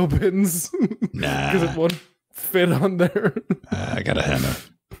GPIO pins. Nah. Because it won't fit on there. I got a hammer.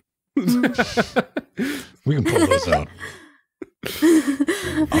 We can pull those out.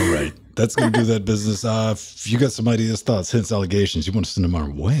 All right. That's going to do that business. If you got some ideas, thoughts, hints, allegations, you want to send them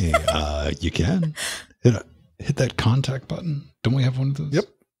our way, you can. Hit that contact button. Don't we have one of those? Yep.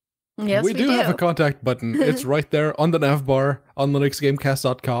 Yes, we do have a contact button. It's right there on the navbar on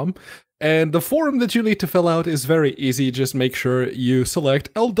linuxgamecast.com. And the form that you need to fill out is very easy. Just make sure you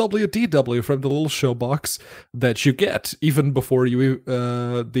select LWDW from the little show box that you get, even before you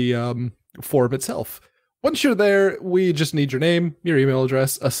the form itself. Once you're there, we just need your name, your email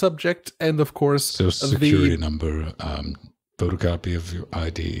address, a subject, and of course, Social security number, photocopy of your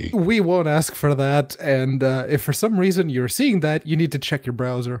ID. We won't ask for that, and if for some reason you're seeing that, you need to check your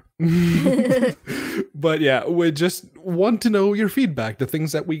browser. But yeah, we just want to know your feedback, the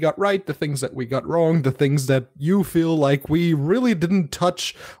things that we got right, the things that we got wrong, the things that you feel like we really didn't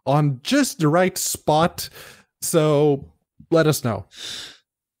touch on just the right spot. So let us know.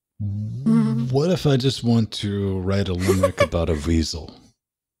 What if I just want to write a limerick about a weasel?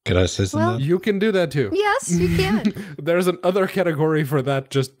 Could I say something? Well, you can do that too. Yes, you can. There's an other category for that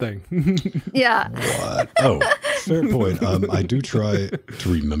just thing. Yeah. What? Oh, fair point. I do try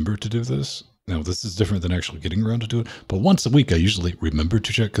to remember to do this. Now, this is different than actually getting around to do it. But once a week, I usually remember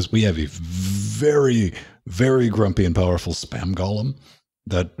to check because we have a very, very grumpy and powerful spam golem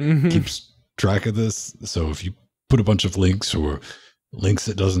that keeps track of this. So if you put a bunch of links or links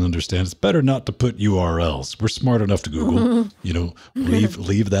it doesn't understand, it's better not to put URLs. We're smart enough to Google, you know,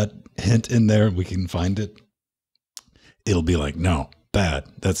 leave that hint in there. We can find it. It'll be like, no, bad.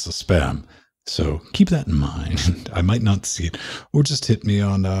 That's a spam. So keep that in mind. I might not see it, or just hit me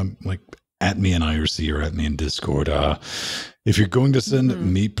on like at me in IRC or at me in Discord. If you're going to send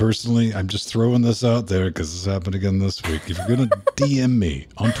me personally, I'm just throwing this out there because this happened again this week. If you're going to DM me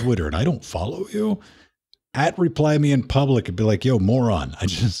on Twitter and I don't follow you, reply me in public and be like, yo, moron, I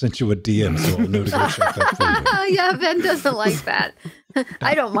just sent you a DM, so I'll know to go check that for you. Yeah, Ben doesn't like that.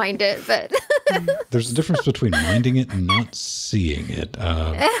 I don't mind it, but there's a difference between minding it and not seeing it.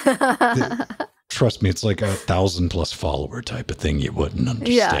 Trust me, it's like 1,000+ follower type of thing you wouldn't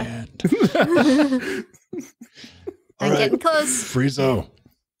understand. Yeah. I'm getting close. Friezo.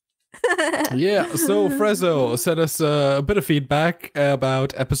 Yeah, so Frezzo sent us a bit of feedback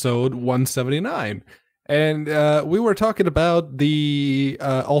about episode 179. And we were talking about the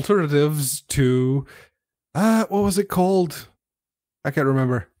alternatives to, what was it called? I can't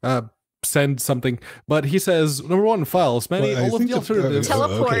remember. send something. But he says, number one, files. Many all of the alternatives.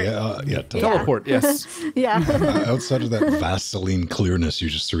 Teleport. Okay, teleport. Yes. Yeah. Outside of that Vaseline clearness you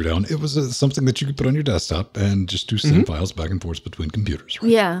just threw down, it was something that you could put on your desktop and just do send files back and forth between computers.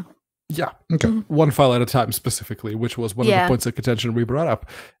 Right? Yeah. Yeah. Okay. One file at a time specifically, which was one of the points of contention we brought up.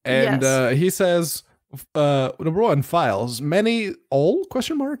 And he says, number one, files. All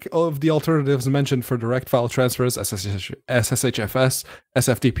of the alternatives mentioned for direct file transfers, SSHFS,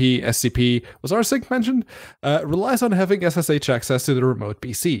 SFTP, SCP, was rsync mentioned, relies on having SSH access to the remote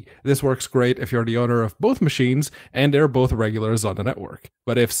PC. This works great if you're the owner of both machines and they're both regulars on the network.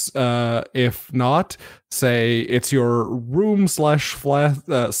 But if not, say it's your room /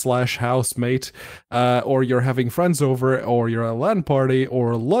 housemate, or you're having friends over, or you're a LAN party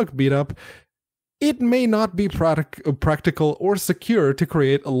or a log meetup, it may not be practical or secure to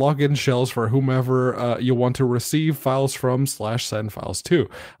create login shells for whomever you want to receive files from / send files to.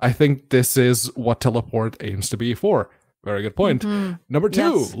 I think this is what Teleport aims to be for. Very good point. Number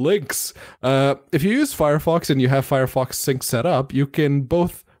two, links. If you use Firefox and you have Firefox Sync set up, you can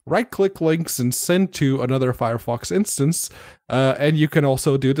both right-click links and send to another Firefox instance, and you can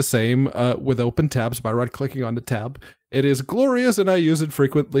also do the same with open tabs by right-clicking on the tab. It is glorious, and I use it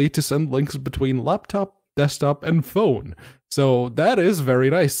frequently to send links between laptop, desktop, and phone. So that is very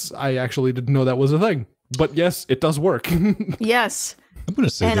nice. I actually didn't know that was a thing. But yes, it does work. Yes. I'm going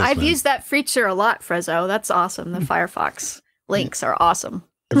to say I've used that feature a lot, Frezzo. That's awesome. The Firefox links are awesome.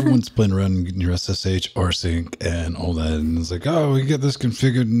 Everyone's playing around and getting your SSH, rsync, and all that. And it's like, oh, we get this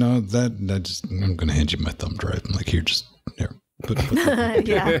configured. No, I'm going to hand you my thumb drive. I'm like, here. Put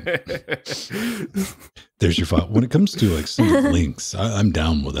Yeah. There's your file. When it comes to like sending links, I'm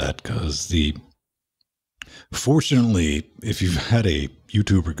down with that because fortunately, if you've had a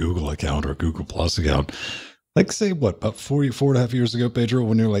YouTube or Google account or a Google Plus account, like say about 4.5 years ago, Pedro,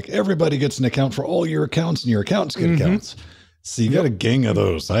 when you're like, everybody gets an account for all your accounts and your accounts get accounts. So you got a gang of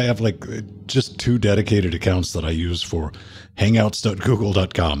those. I have like just 2 dedicated accounts that I use for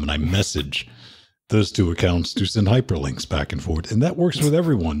hangouts.google.com, and I message those 2 accounts to send hyperlinks back and forth. And that works with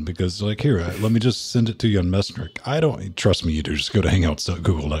everyone because like, here, let me just send it to you on Messenger. Trust me, you do. Just go to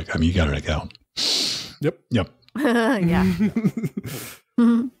hangouts.google.com. You got an account. Yep. Yeah.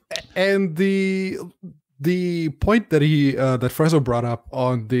 And the point that that Frezzo brought up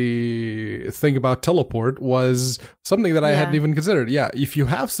on the thing about teleport was something that I hadn't even considered. Yeah, if you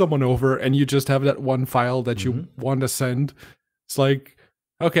have someone over and you just have that one file that you want to send, it's like,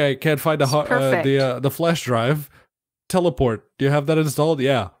 okay, can't find the flash drive. Teleport. Do you have that installed?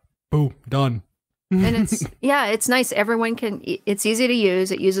 Yeah. Boom. Done. And it's nice. Everyone it's easy to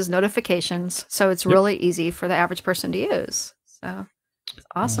use. It uses notifications. So it's really easy for the average person to use. So it's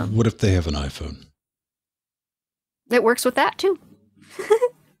awesome. What if they have an iPhone? It works with that too.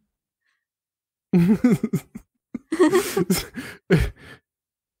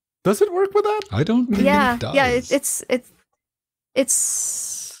 Does it work with that? I don't think it does. Yeah, it's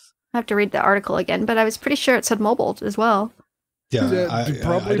I have to read the article again, but I was pretty sure it said mobile as well. Yeah, it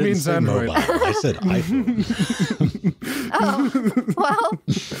probably means Android. Mobile. I said iPhone. Oh, well.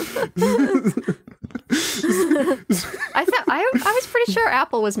 I was pretty sure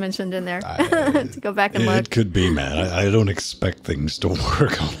Apple was mentioned in there to go back and look. It could be, man. I don't expect things to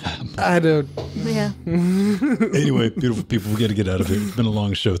work on Apple. I don't. Yeah. Anyway, beautiful people, we got to get out of here. It's been a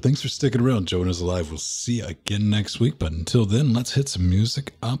long show. Thanks for sticking around. Join us alive. We'll see you again next week. But until then, let's hit some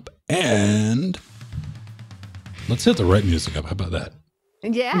music up and let's hit the right music up. How about that?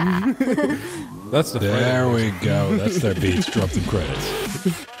 Yeah. That's the There we go. That's their beats. Drop them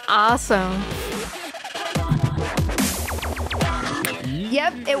credits. Awesome.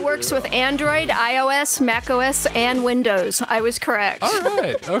 Yep, it works with Android, iOS, macOS, and Windows. I was correct. All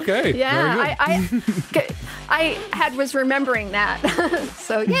right. Okay. Yeah, I was remembering that.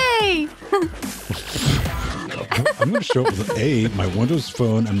 So yay! I'm going to show up with my Windows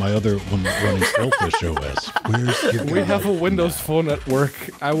phone and my other one running Selfish OS. We have a Windows phone at work.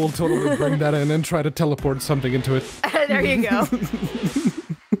 I will totally bring that in and try to teleport something into it. There you go.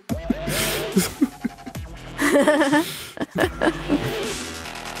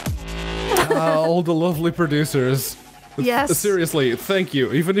 All the lovely producers. Yes. Seriously, thank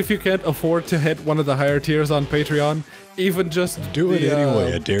you. Even if you can't afford to hit one of the higher tiers on Patreon, even just do it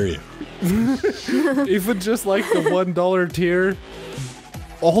anyway. I dare you. Even just like the $1 tier,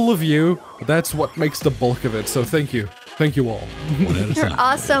 all of you, that's what makes the bulk of it. So thank you. Thank you all. You're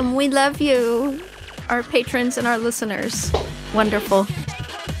awesome. We love you. Our patrons and our listeners. Wonderful.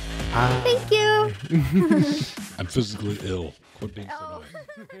 Thank you. I'm physically ill. Quit being so annoying.